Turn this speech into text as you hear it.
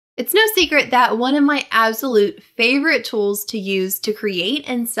It's no secret that one of my absolute favorite tools to use to create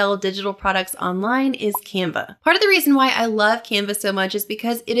and sell digital products online is Canva. Part of the reason why I love Canva so much is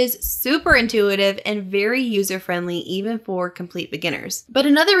because it is super intuitive and very user-friendly even for complete beginners. But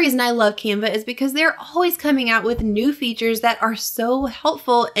another reason I love Canva is because they're always coming out with new features that are so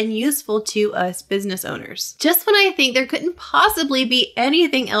helpful and useful to us business owners. Just when I think there couldn't possibly be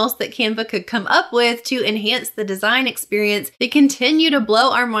anything else that Canva could come up with to enhance the design experience, they continue to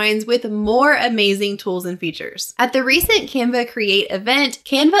blow our minds with more amazing tools and features. At the recent Canva Create event,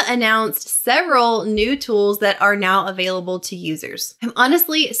 Canva announced several new tools that are now available to users. I'm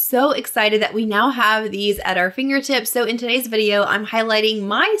honestly so excited that we now have these at our fingertips. So in today's video, I'm highlighting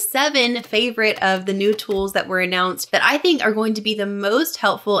my 7 favorite of the new tools that were announced that I think are going to be the most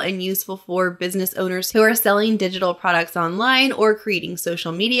helpful and useful for business owners who are selling digital products online or creating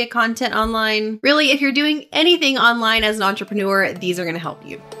social media content online. Really, if you're doing anything online as an entrepreneur, these are going to help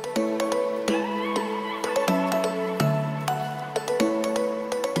you.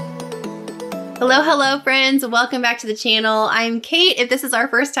 Hello friends, welcome back to the channel. I'm Kate. If this is our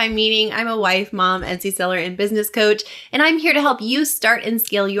first time meeting, I'm a wife, mom, Etsy seller, and business coach, and I'm here to help you start and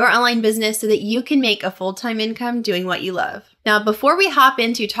scale your online business so that you can make a full-time income doing what you love. Now, before we hop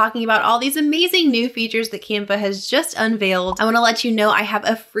into talking about all these amazing new features that Canva has just unveiled, I want to let you know I have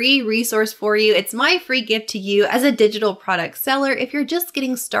a free resource for you. It's my free gift to you as a digital product seller. If you're just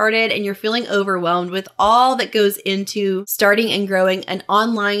getting started and you're feeling overwhelmed with all that goes into starting and growing an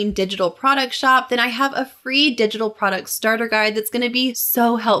online digital product shop, then I have a free digital product starter guide that's going to be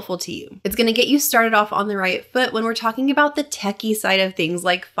so helpful to you. It's going to get you started off on the right foot when we're talking about the techie side of things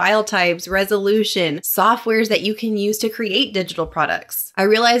like file types, resolution, softwares that you can use to create digital products. I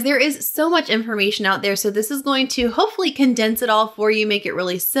realize there is so much information out there, so this is going to hopefully condense it all for you, make it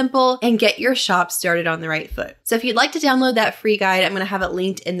really simple, and get your shop started on the right foot. So if you'd like to download that free guide, I'm going to have it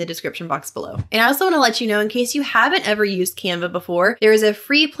linked in the description box below. And I also want to let you know, in case you haven't ever used Canva before, there is a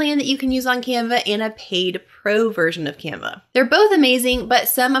free plan that you can use on Canva and a paid Pro version of Canva. They're both amazing, but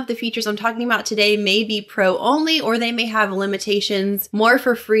some of the features I'm talking about today may be Pro only, or they may have limitations, more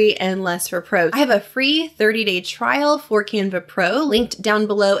for free and less for Pro. I have a free 30-day trial for Canva Pro linked down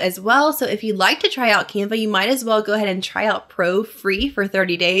below as well. So if you'd like to try out Canva, you might as well go ahead and try out Pro free for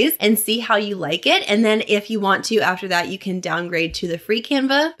 30 days and see how you like it. And then if you want to, after that, you can downgrade to the free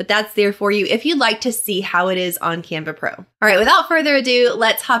Canva, but that's there for you if you'd like to see how it is on Canva Pro. All right, without further ado,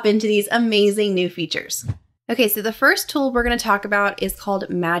 let's hop into these amazing new features. Okay, so the first tool we're going to talk about is called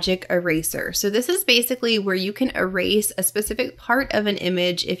Magic Eraser. So this is basically where you can erase a specific part of an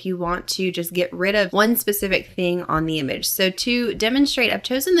image if you want to just get rid of one specific thing on the image. So to demonstrate, I've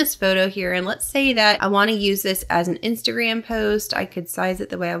chosen this photo here, and let's say that I want to use this as an Instagram post. I could size it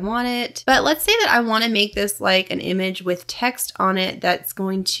the way I want it, but let's say that I want to make this like an image with text on it that's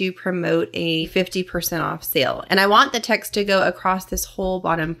going to promote a 50% off sale. And I want the text to go across this whole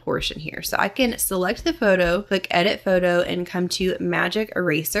bottom portion here. So I can select the photo, click Edit Photo, and come to Magic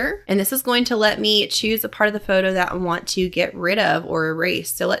Eraser. And this is going to let me choose a part of the photo that I want to get rid of or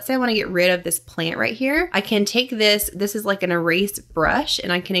erase. So let's say I want to get rid of this plant right here. I can take this is like an erase brush,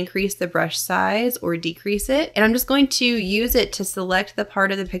 and I can increase the brush size or decrease it. And I'm just going to use it to select the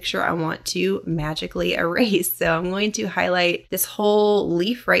part of the picture I want to magically erase. So I'm going to highlight this whole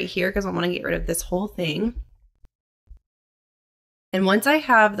leaf right here because I want to get rid of this whole thing. And once I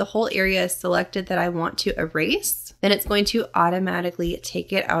have the whole area selected that I want to erase, then it's going to automatically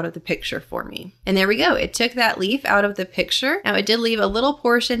take it out of the picture for me. And there we go. It took that leaf out of the picture. Now it did leave a little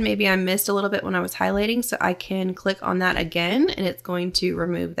portion. Maybe I missed a little bit when I was highlighting, so I can click on that again and it's going to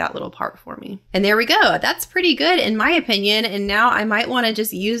remove that little part for me. And there we go. That's pretty good in my opinion. And now I might want to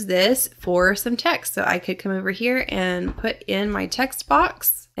just use this for some text. So I could come over here and put in my text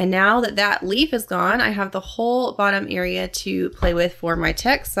box. And now that that leaf is gone, I have the whole bottom area to play with for my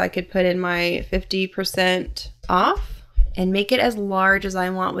text. So I could put in my 50% off and make it as large as I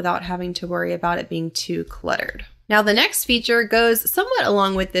want without having to worry about it being too cluttered. Now the next feature goes somewhat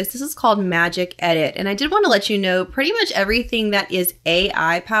along with this. This is called Magic Edit. And I did want to let you know pretty much everything that is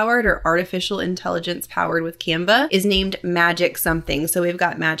AI powered or artificial intelligence powered with Canva is named Magic something. So we've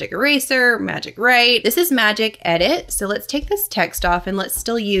got Magic Eraser, Magic Write. This is Magic Edit. So let's take this text off and let's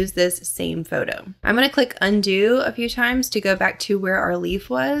still use this same photo. I'm going to click undo a few times to go back to where our leaf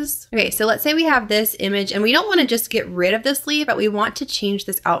was. Okay, so let's say we have this image and we don't want to just get rid of this leaf, but we want to change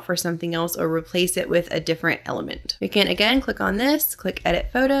this out for something else or replace it with a different element. We can again click on this, click Edit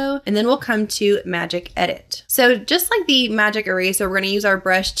Photo, and then we'll come to Magic Edit. So just like the Magic Eraser, we're going to use our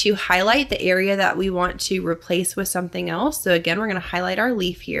brush to highlight the area that we want to replace with something else. So again, we're going to highlight our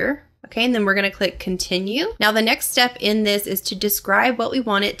leaf here. Okay, and then we're gonna click continue. Now the next step in this is to describe what we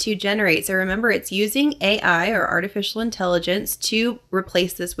want it to generate. So remember, it's using AI or artificial intelligence to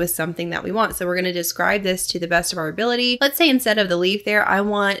replace this with something that we want. So we're gonna describe this to the best of our ability. Let's say instead of the leaf there, I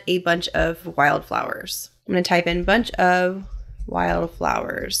want a bunch of wildflowers. I'm gonna type in bunch of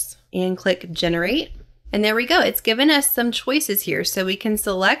wildflowers and click generate. And there we go. It's given us some choices here. So we can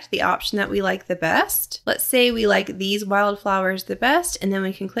select the option that we like the best. Let's say we like these wildflowers the best, and then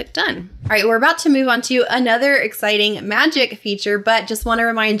we can click done. All right, we're about to move on to another exciting magic feature, but just want to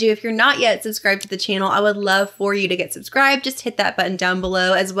remind you, if you're not yet subscribed to the channel, I would love for you to get subscribed. Just hit that button down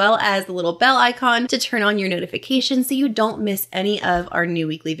below, as well as the little bell icon to turn on your notifications so you don't miss any of our new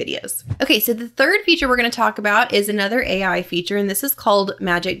weekly videos. Okay, so the third feature we're going to talk about is another AI feature, and this is called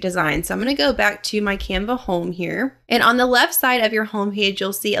Magic Design. So I'm going to go back to my Canva home here. And on the left side of your homepage,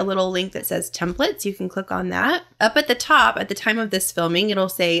 you'll see a little link that says templates. You can click on that. Up at the top, at the time of this filming, it'll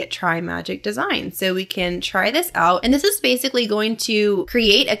say try Magic Design. So we can try this out. And this is basically going to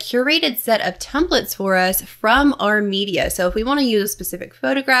create a curated set of templates for us from our media. So if we want to use a specific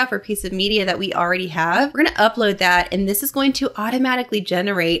photograph or piece of media that we already have, we're going to upload that. And this is going to automatically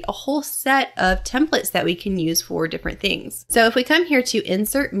generate a whole set of templates that we can use for different things. So if we come here to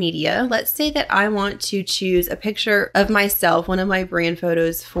insert media, let's say that I want to choose a picture of myself, one of my brand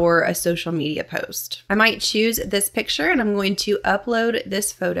photos for a social media post. I might choose this picture and I'm going to upload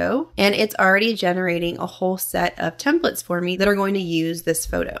this photo, and it's already generating a whole set of templates for me that are going to use this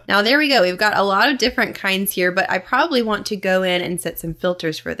photo. Now there we go. We've got a lot of different kinds here, but I probably want to go in and set some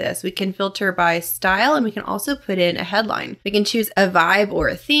filters for this. We can filter by style, and we can also put in a headline. We can choose a vibe or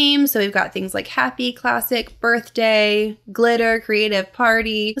a theme. So we've got things like happy, classic, birthday, glitter, creative,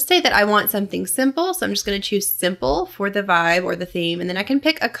 party. Let's say that I want something simple. So I'm just going to choose simple for the vibe or the theme, and then I can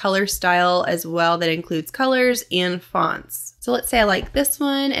pick a color style as well that includes colors and fonts. So let's say I like this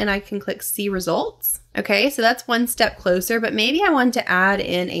one, and I can click see results. Okay, so that's one step closer, but maybe I want to add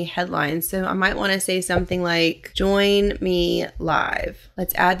in a headline. So I might want to say something like, join me live.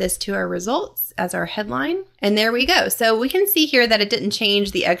 Let's add this to our results as our headline. And there we go. So we can see here that it didn't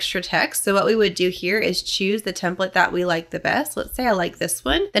change the extra text. So what we would do here is choose the template that we like the best. Let's say I like this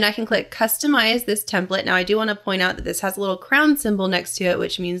one. Then I can click customize this template. Now I do want to point out that this has a little crown symbol next to it,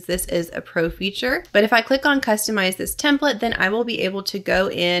 which means this is a pro feature. But if I click on customize this template, then I will be able to go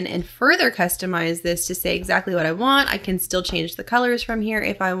in and further customize this to say exactly what I want. I can still change the colors from here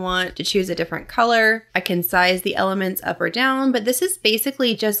if I want to choose a different color. I can size the elements up or down, but this is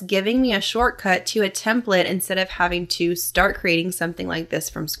basically just giving me a shortcut to a template instead of having to start creating something like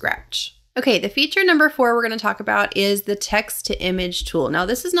this from scratch. Okay, the feature number 4 we're going to talk about is the text to image tool. Now,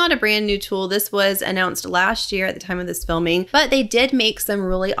 this is not a brand new tool. This was announced last year at the time of this filming, but they did make some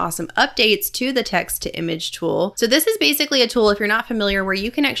really awesome updates to the text to image tool. So this is basically a tool, if you're not familiar, where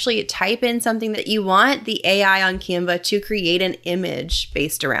you can actually type in something that you want the AI on Canva to create an image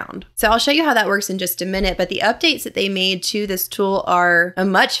based around. So I'll show you how that works in just a minute, but the updates that they made to this tool are a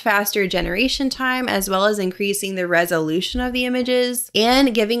much faster generation time, as well as increasing the resolution of the images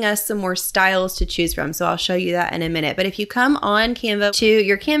and giving us some more styles to choose from. So I'll show you that in a minute. But if you come on Canva to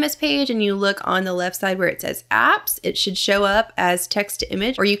your Canvas page and you look on the left side where it says apps, it should show up as text to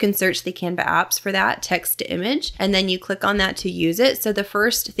image, or you can search the Canva apps for that, text to image, and then you click on that to use it. So the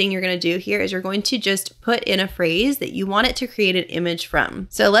first thing you're going to do here is you're going to just put in a phrase that you want it to create an image from.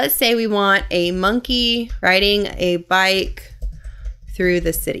 So let's say we want a monkey riding a bike through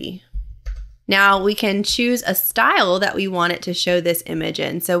the city. Now we can choose a style that we want it to show this image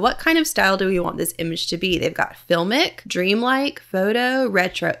in. So what kind of style do we want this image to be? They've got filmic, dreamlike, photo,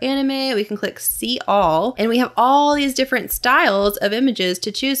 retro anime. We can click see all, and we have all these different styles of images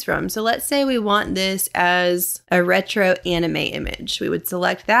to choose from. So let's say we want this as a retro anime image. We would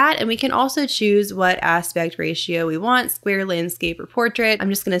select that, and we can also choose what aspect ratio we want, square, landscape, or portrait. I'm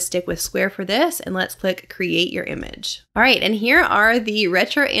just going to stick with square for this, and let's click create your image. All right, and here are the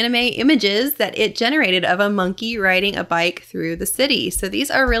retro anime images that it generated of a monkey riding a bike through the city. So these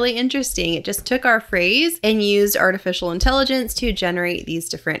are really interesting. It just took our phrase and used artificial intelligence to generate these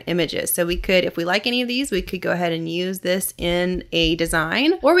different images. So we could, if we like any of these, we could go ahead and use this in a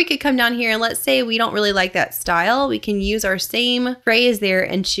design, or we could come down here and let's say we don't really like that style. We can use our same phrase there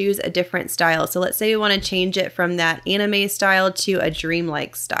and choose a different style. So let's say we want to change it from that anime style to a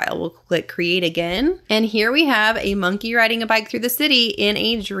dreamlike style. We'll click create again. And here we have a monkey riding a bike through the city in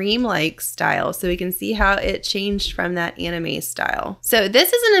a dreamlike style. style. So we can see how it changed from that anime style. So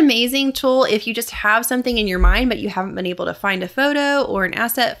this is an amazing tool if you just have something in your mind, but you haven't been able to find a photo or an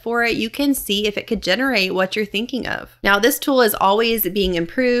asset for it. You can see if it could generate what you're thinking of. Now, this tool is always being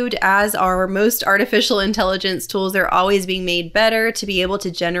improved, as are most artificial intelligence tools. They're always being made better to be able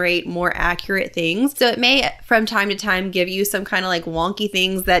to generate more accurate things. So it may, from time to time, give you some kind of like wonky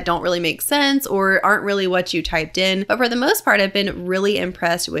things that don't really make sense or aren't really what you typed in. But for the most part, I've been really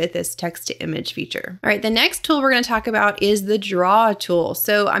impressed with this text to image feature. All right, the next tool we're going to talk about is the draw tool.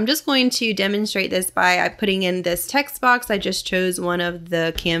 So I'm just going to demonstrate this by putting in this text box. I just chose one of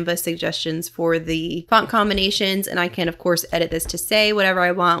the Canva suggestions for the font combinations, and I can of course edit this to say whatever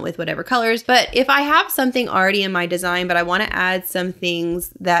I want with whatever colors. But if I have something already in my design, but I want to add some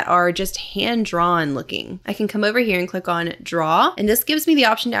things that are just hand drawn looking, I can come over here and click on draw, and this gives me the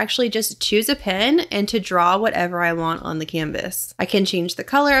option to actually just choose a pen and to draw whatever I want on the canvas. I can change the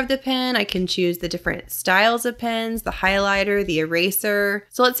color of the pen, I can choose the different styles of pens, the highlighter, the eraser.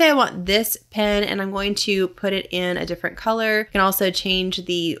 So let's say I want this pen and I'm going to put it in a different color. I can also change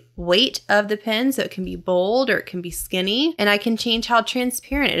the weight of the pen, so it can be bold or it can be skinny, and I can change how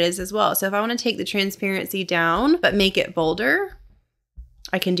transparent it is as well. So if I want to take the transparency down but make it bolder,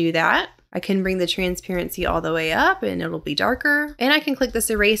 I can do that. I can bring the transparency all the way up and it'll be darker. And I can click this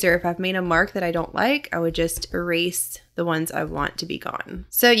eraser. If I've made a mark that I don't like, I would just erase the ones I want to be gone.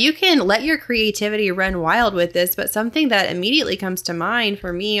 So you can let your creativity run wild with this, but something that immediately comes to mind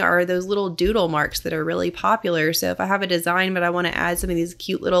for me are those little doodle marks that are really popular. So if I have a design, but I want to add some of these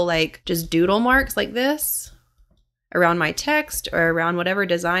cute little like just doodle marks like this around my text or around whatever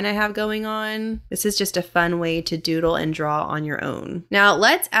design I have going on. This is just a fun way to doodle and draw on your own. Now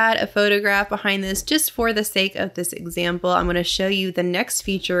let's add a photograph behind this just for the sake of this example. I'm going to show you the next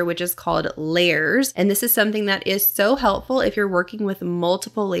feature, which is called layers. And this is something that is so helpful if you're working with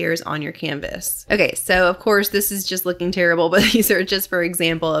multiple layers on your canvas. Okay, so of course this is just looking terrible, but these are just for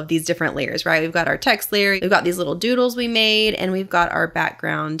example of these different layers, right? We've got our text layer, we've got these little doodles we made, and we've got our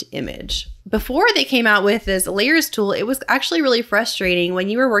background image. Before they came out with this layers tool, it was actually really frustrating when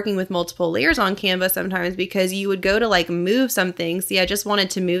you were working with multiple layers on Canva sometimes, because you would go to like move something. See, I just wanted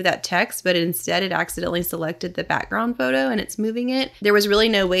to move that text, but instead it accidentally selected the background photo and it's moving it. There was really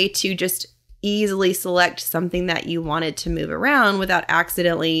no way to just easily select something that you wanted to move around without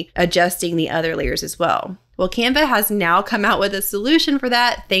accidentally adjusting the other layers as well. Well, Canva has now come out with a solution for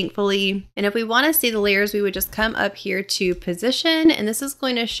that, thankfully. And if we want to see the layers, we would just come up here to position, and this is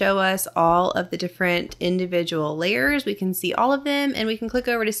going to show us all of the different individual layers. We can see all of them, and we can click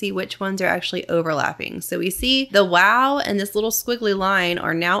over to see which ones are actually overlapping. So we see the wow and this little squiggly line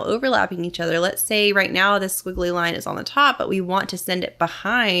are now overlapping each other. Let's say right now this squiggly line is on the top, but we want to send it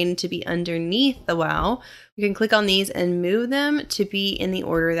behind to be underneath the wow. You can click on these and move them to be in the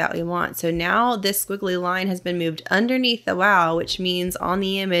order that we want. So now this squiggly line has been moved underneath the wow, which means on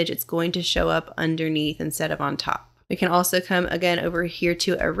the image, it's going to show up underneath instead of on top. We can also come again over here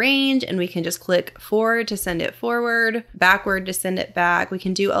to arrange, and we can just click forward to send it forward, backward to send it back. We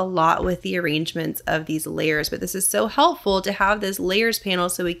can do a lot with the arrangements of these layers, but this is so helpful to have this layers panel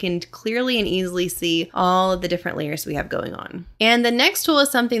so we can clearly and easily see all of the different layers we have going on. And the next tool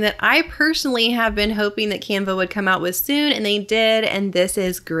is something that I personally have been hoping that Canva would come out with soon, and they did, and this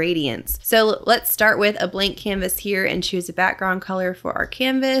is gradients. So let's start with a blank canvas here and choose a background color for our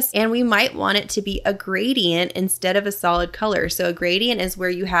canvas, and we might want it to be a gradient instead of a solid color. So a gradient is where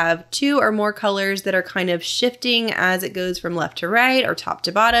you have two or more colors that are kind of shifting as it goes from left to right or top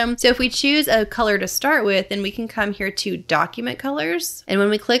to bottom. So if we choose a color to start with, then we can come here to document colors. And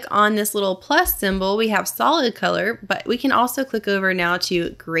when we click on this little plus symbol, we have solid color, but we can also click over now to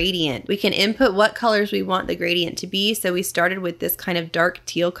gradient. We can input what colors we want the gradient to be. So we started with this kind of dark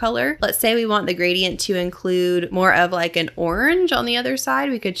teal color. Let's say we want the gradient to include more of like an orange on the other side.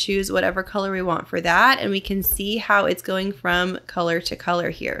 We could choose whatever color we want for that, and we can see how it's going from color to color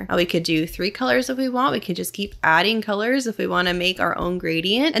here. We could do 3 colors if we want. We can just keep adding colors if we want to make our own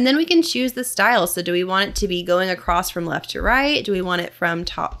gradient. And then we can choose the style. So do we want it to be going across from left to right? Do we want it from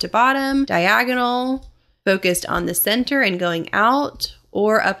top to bottom, diagonal, focused on the center and going out,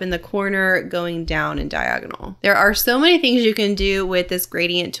 or up in the corner going down and diagonal? There are so many things you can do with this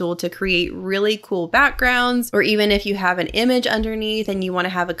gradient tool to create really cool backgrounds, or even if you have an image underneath and you want to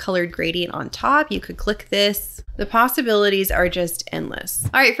have a colored gradient on top, you could click this. The possibilities are just endless.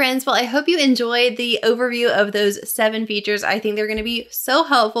 All right, friends, well, I hope you enjoyed the overview of those 7 features. I think they're going to be so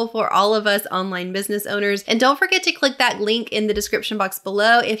helpful for all of us online business owners. And don't forget to click that link in the description box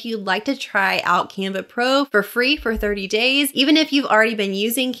below if you'd like to try out Canva Pro for free for 30 days. Even if you've already been been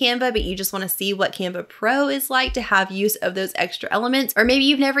using Canva, but you just want to see what Canva Pro is like to have use of those extra elements, or maybe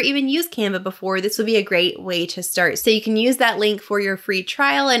you've never even used Canva before, this would be a great way to start. So you can use that link for your free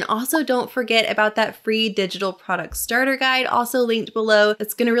trial, and also don't forget about that free digital product starter guide, also linked below.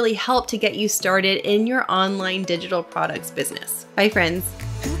 That's going to really help to get you started in your online digital products business. Bye, friends.